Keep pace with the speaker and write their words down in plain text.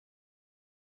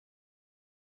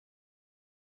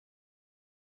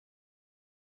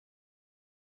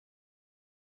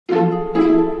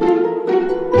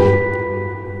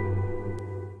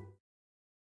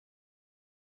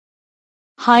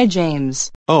Hi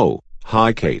James. Oh,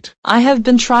 hi Kate. I have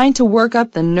been trying to work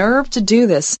up the nerve to do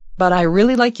this, but I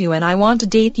really like you and I want to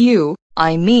date you.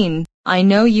 I mean, I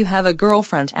know you have a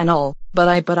girlfriend and all, but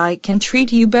I can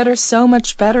treat you better, so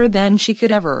much better than she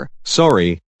could ever.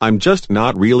 Sorry, I'm just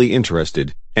not really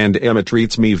interested, and Emma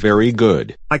treats me very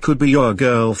good. I could be your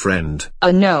girlfriend.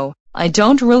 No, I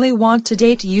don't really want to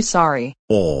date you, sorry.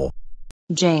 Or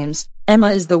James,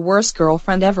 Emma is the worst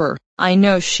girlfriend ever. I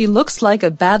know she looks like a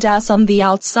badass on the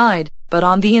outside, but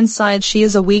on the inside she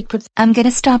is a weak I'm gonna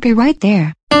stop you right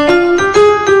there.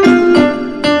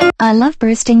 I love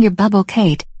bursting your bubble,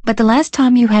 Kate, but the last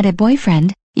time you had a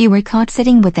boyfriend, you were caught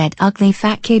sitting with that ugly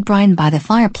fat kid Brian by the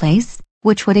fireplace,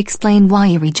 which would explain why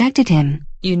you rejected him.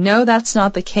 You know that's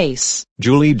not the case.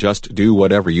 Julie, just do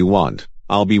whatever you want.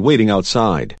 I'll be waiting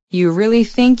outside. You really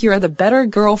think you're the better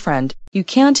girlfriend? You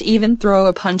can't even throw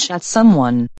a punch at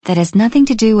someone. That has nothing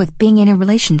to do with being in a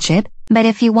relationship, but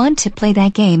if you want to play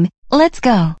that game, let's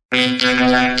go.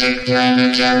 Intergalactic,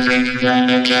 planetary,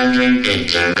 intergalactic,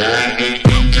 intergalactic,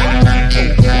 planetary,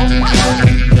 intergalactic, intergalactic,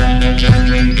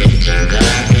 planetary,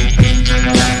 intergalactic.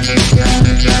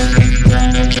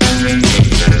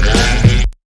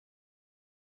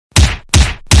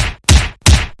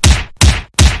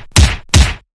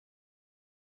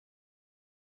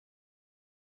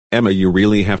 Emma, you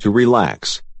really have to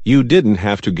relax. You didn't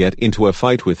have to get into a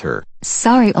fight with her.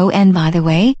 Sorry. Oh, and by the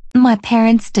way, my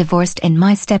parents divorced and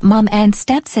my stepmom and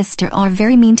stepsister are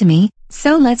very mean to me,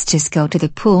 so let's just go to the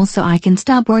pool so I can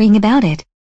stop worrying about it.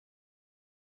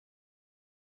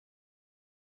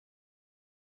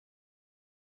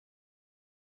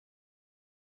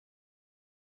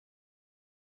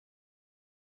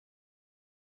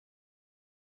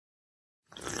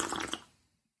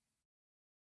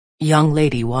 Young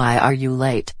lady, why are you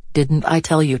late? Didn't I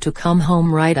tell you to come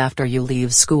home right after you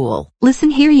leave school?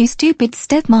 Listen here, you stupid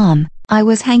stepmom. I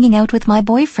was hanging out with my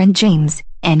boyfriend James,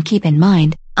 and keep in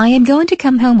mind, I am going to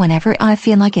come home whenever I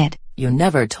feel like it. You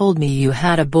never told me you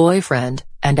had a boyfriend,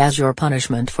 and as your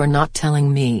punishment for not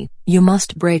telling me, you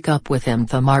must break up with him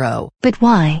tomorrow. But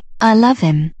why? I love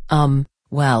him.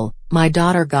 Well, my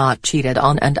daughter got cheated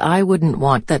on and I wouldn't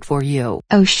want that for you.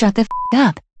 Oh, shut the f***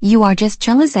 up. You are just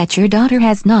jealous that your daughter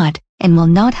has not, and will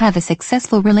not have a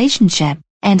successful relationship,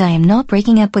 and I am not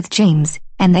breaking up with James,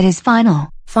 and that is final.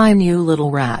 Fine, you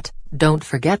little rat. Don't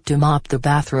forget to mop the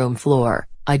bathroom floor.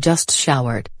 I just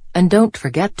showered. And don't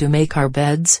forget to make our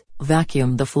beds,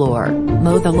 vacuum the floor,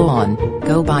 mow the lawn,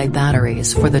 go buy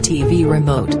batteries for the TV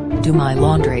remote, do my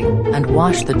laundry, and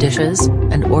wash the dishes,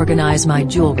 and organize my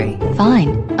jewelry.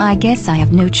 Fine, I guess I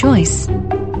have no choice.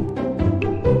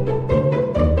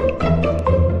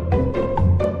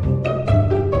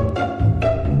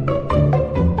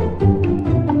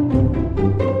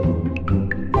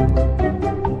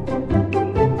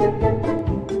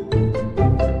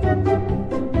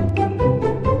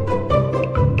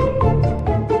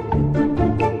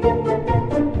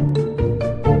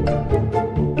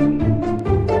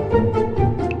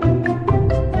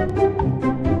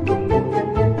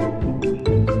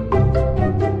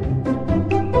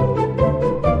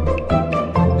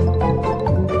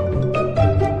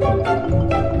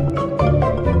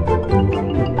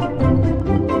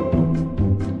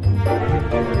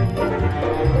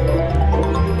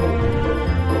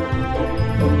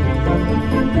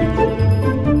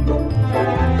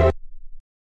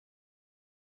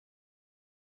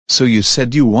 So you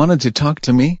said you wanted to talk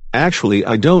to me? Actually,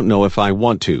 I don't know if I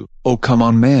want to. Oh, come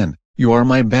on, man. You are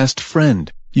my best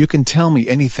friend. You can tell me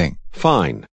anything.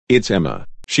 Fine. It's Emma.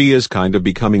 She is kind of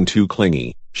becoming too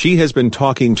clingy. She has been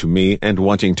talking to me and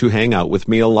wanting to hang out with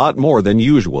me a lot more than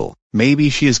usual. Maybe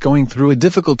she is going through a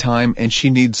difficult time and she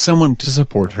needs someone to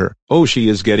support her. Oh, she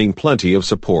is getting plenty of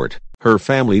support. Her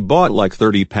family bought like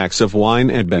 30 packs of wine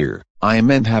and beer. I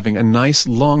meant having a nice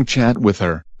long chat with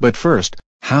her. But first,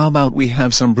 how about we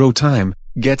have some bro time,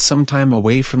 get some time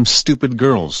away from stupid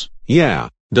girls? Yeah,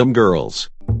 dumb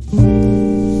girls.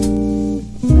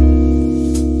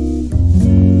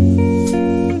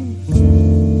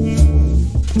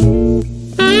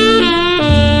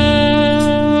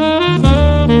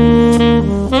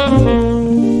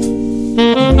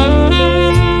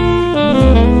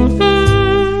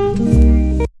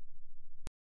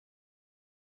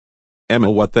 Emma,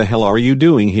 what the hell are you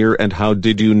doing here and how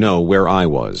did you know where I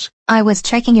was? I was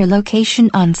checking your location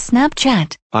on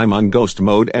Snapchat. I'm on ghost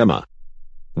mode, Emma.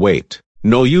 Wait,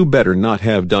 no, you better not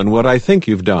have done what I think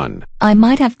you've done. I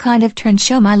might have kind of turned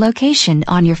show my location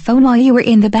on your phone while you were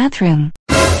in the bathroom.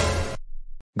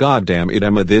 God damn it,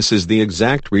 Emma, this is the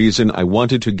exact reason I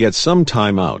wanted to get some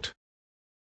time out.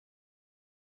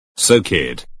 So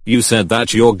kid, You said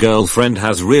that your girlfriend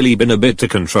has really been a bit too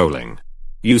controlling.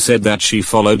 You said that she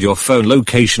followed your phone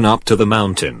location up to the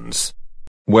mountains.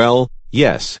 Well,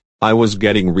 yes, I was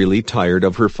getting really tired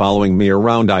of her following me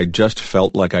around. I just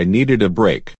felt like I needed a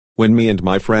break. When me and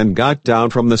my friend got down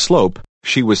from the slope,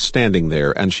 she was standing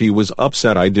there and she was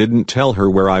upset I didn't tell her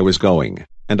where I was going,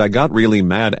 and I got really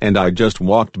mad and I just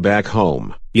walked back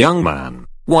home. Young man,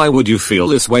 why would you feel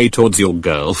this way towards your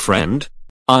girlfriend?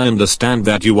 I understand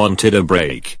that you wanted a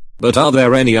break, but are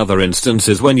there any other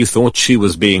instances when you thought she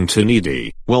was being too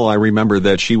needy? Well, I remember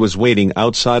that she was waiting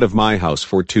outside of my house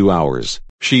for 2 hours.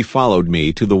 She followed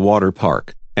me to the water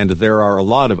park, and there are a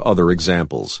lot of other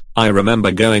examples. I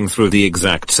remember going through the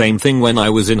exact same thing when I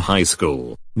was in high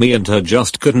school. Me and her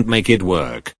just couldn't make it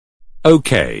work.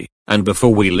 Okay, and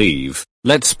before we leave,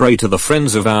 let's pray to the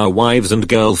friends of our wives and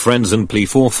girlfriends and plead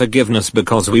for forgiveness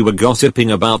because we were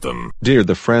gossiping about them. Dear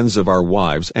the friends of our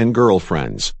wives and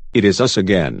girlfriends, it is us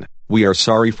again. We are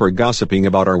sorry for gossiping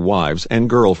about our wives and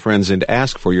girlfriends and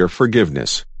ask for your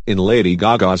forgiveness. In Lady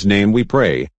Gaga's name we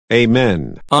pray.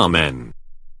 Amen. Amen.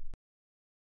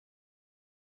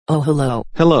 Oh hello.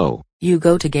 Hello. You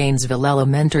go to Gainesville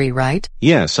Elementary, right?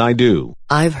 Yes, I do.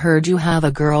 I've heard you have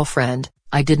a girlfriend.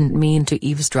 I didn't mean to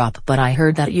eavesdrop, but I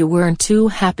heard that you weren't too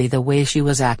happy the way she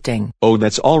was acting. Oh,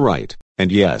 that's all right.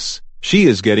 And yes, she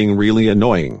is getting really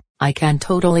annoying. I can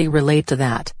totally relate to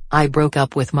that. I broke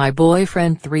up with my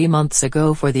boyfriend 3 months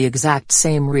ago for the exact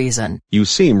same reason. You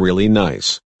seem really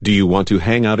nice. Do you want to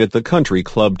hang out at the country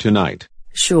club tonight?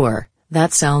 Sure,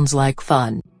 that sounds like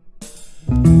fun.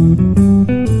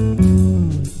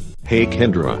 Hey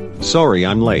Kendra, sorry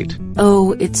I'm late.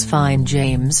 Oh, it's fine,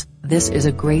 James. This is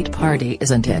a great party,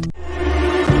 isn't it?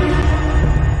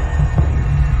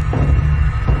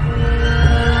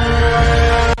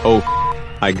 Oh,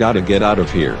 I gotta get out of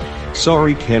here.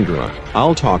 Sorry Kendra,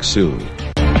 I'll talk soon.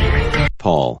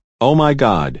 Paul, oh my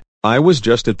god, I was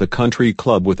just at the country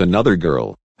club with another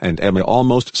girl, and Emma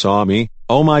almost saw me.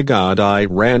 Oh my god, I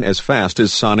ran as fast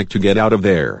as Sonic to get out of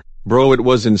there. Bro, it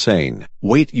was insane.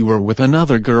 Wait, you were with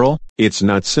another girl? It's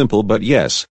not simple, but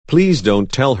yes, please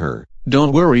don't tell her.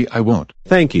 Don't worry, I won't.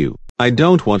 Thank you. I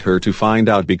don't want her to find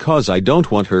out because I don't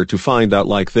want her to find out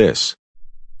like this.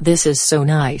 This is so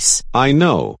nice. I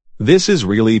know. This is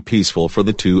really peaceful for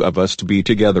the two of us to be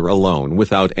together alone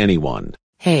without anyone.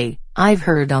 Hey, I've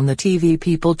heard on the TV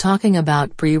people talking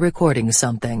about pre-recording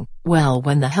something. Well,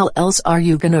 when the hell else are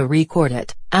you gonna record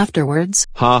it? Afterwards?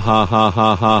 Ha ha ha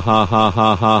ha ha ha ha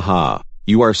ha ha ha.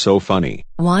 You are so funny.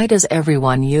 Why does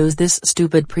everyone use this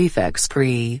stupid prefix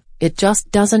pre? It just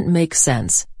doesn't make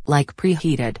sense. Like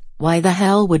preheated. Why the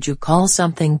hell would you call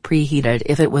something preheated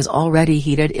if it was already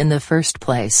heated in the first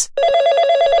place?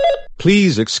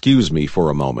 Please excuse me for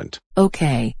a moment.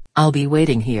 Okay, I'll be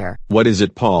waiting here. What is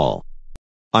it, Paul?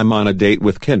 I'm on a date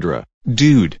with Kendra.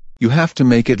 Dude, you have to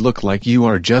make it look like you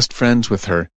are just friends with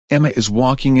her. Emma is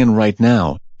walking in right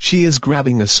now. She is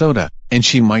grabbing a soda, and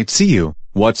she might see you.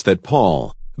 What's that,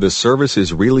 Paul? The service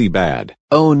is really bad.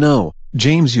 Oh no,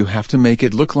 James, you have to make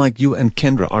it look like you and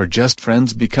Kendra are just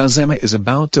friends because Emma is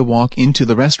about to walk into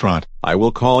the restaurant. I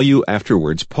will call you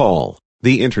afterwards, Paul.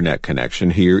 The internet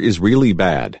connection here is really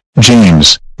bad.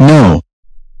 James, no.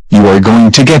 You are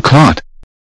going to get caught.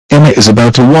 Emma is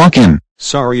about to walk in.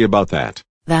 Sorry about that.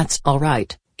 That's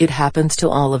alright, it happens to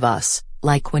all of us,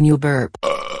 like when you burp.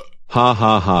 Ha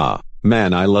ha ha.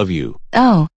 Man, I love you.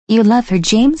 Oh, you love her,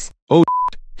 James? Oh,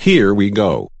 here we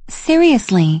go.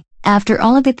 Seriously, after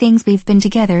all of the things we've been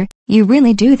together, you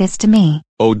really do this to me.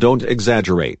 Oh, don't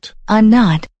exaggerate. I'm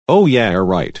not. Oh yeah,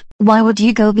 right. Why would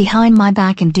you go behind my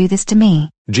back and do this to me?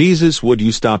 Jesus, would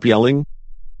you stop yelling?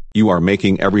 You are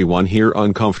making everyone here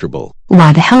uncomfortable.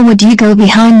 Why the hell would you go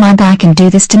behind my back and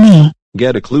do this to me?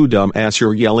 Get a clue, dumbass,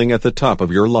 you're yelling at the top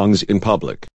of your lungs in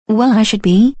public. Well, I should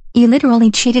be. You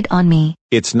literally cheated on me.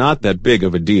 It's not that big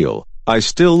of a deal. I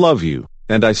still love you,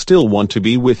 and I still want to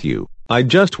be with you. I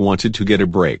just wanted to get a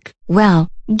break. Well,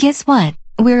 guess what?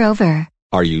 We're over.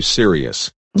 Are you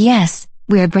serious? Yes,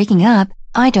 we're breaking up.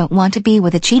 I don't want to be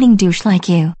with a cheating douche like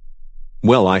you.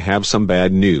 Well, I have some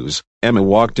bad news. Emma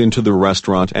walked into the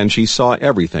restaurant and she saw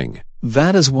everything.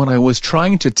 That is what I was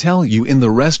trying to tell you in the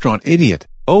restaurant, idiot.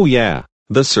 Oh yeah,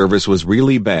 the service was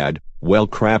really bad. Well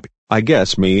crap, I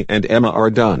guess me and Emma are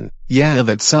done. Yeah,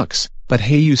 that sucks. But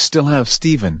hey, you still have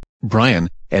Steven, Brian,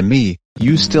 and me.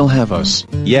 You still have us.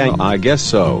 Yeah, I guess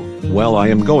so. Well, I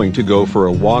am going to go for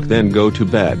a walk then go to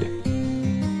bed.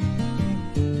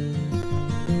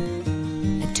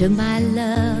 I took my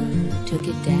love, took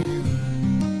it down.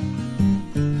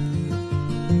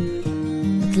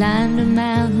 I climbed a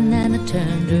mountain and I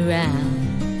turned around.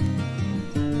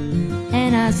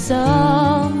 and I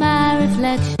saw my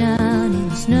reflection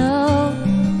in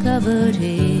snow-covered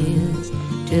hills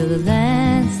till the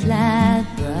landslide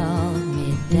brought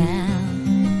me down.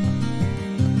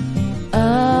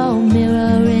 Oh,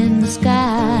 mirror in the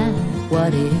sky,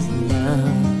 what is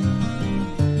love?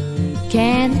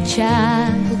 Can the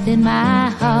child within my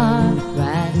heart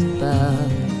rise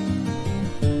above?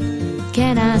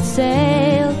 Can I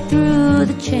sail through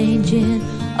the changing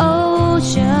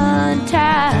ocean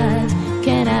tides?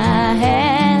 Can I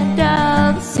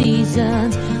handle the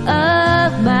seasons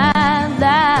of my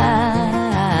life?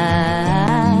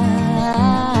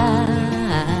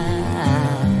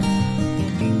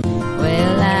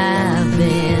 Well, I've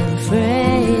been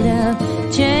afraid of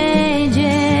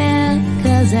changing,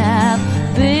 'cause I've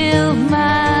built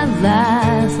my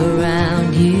life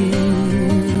around you.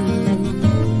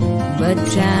 But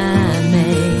time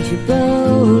makes you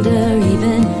bolder,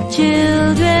 even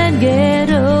children get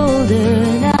older,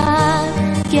 and I'm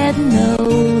getting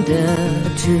older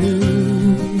too.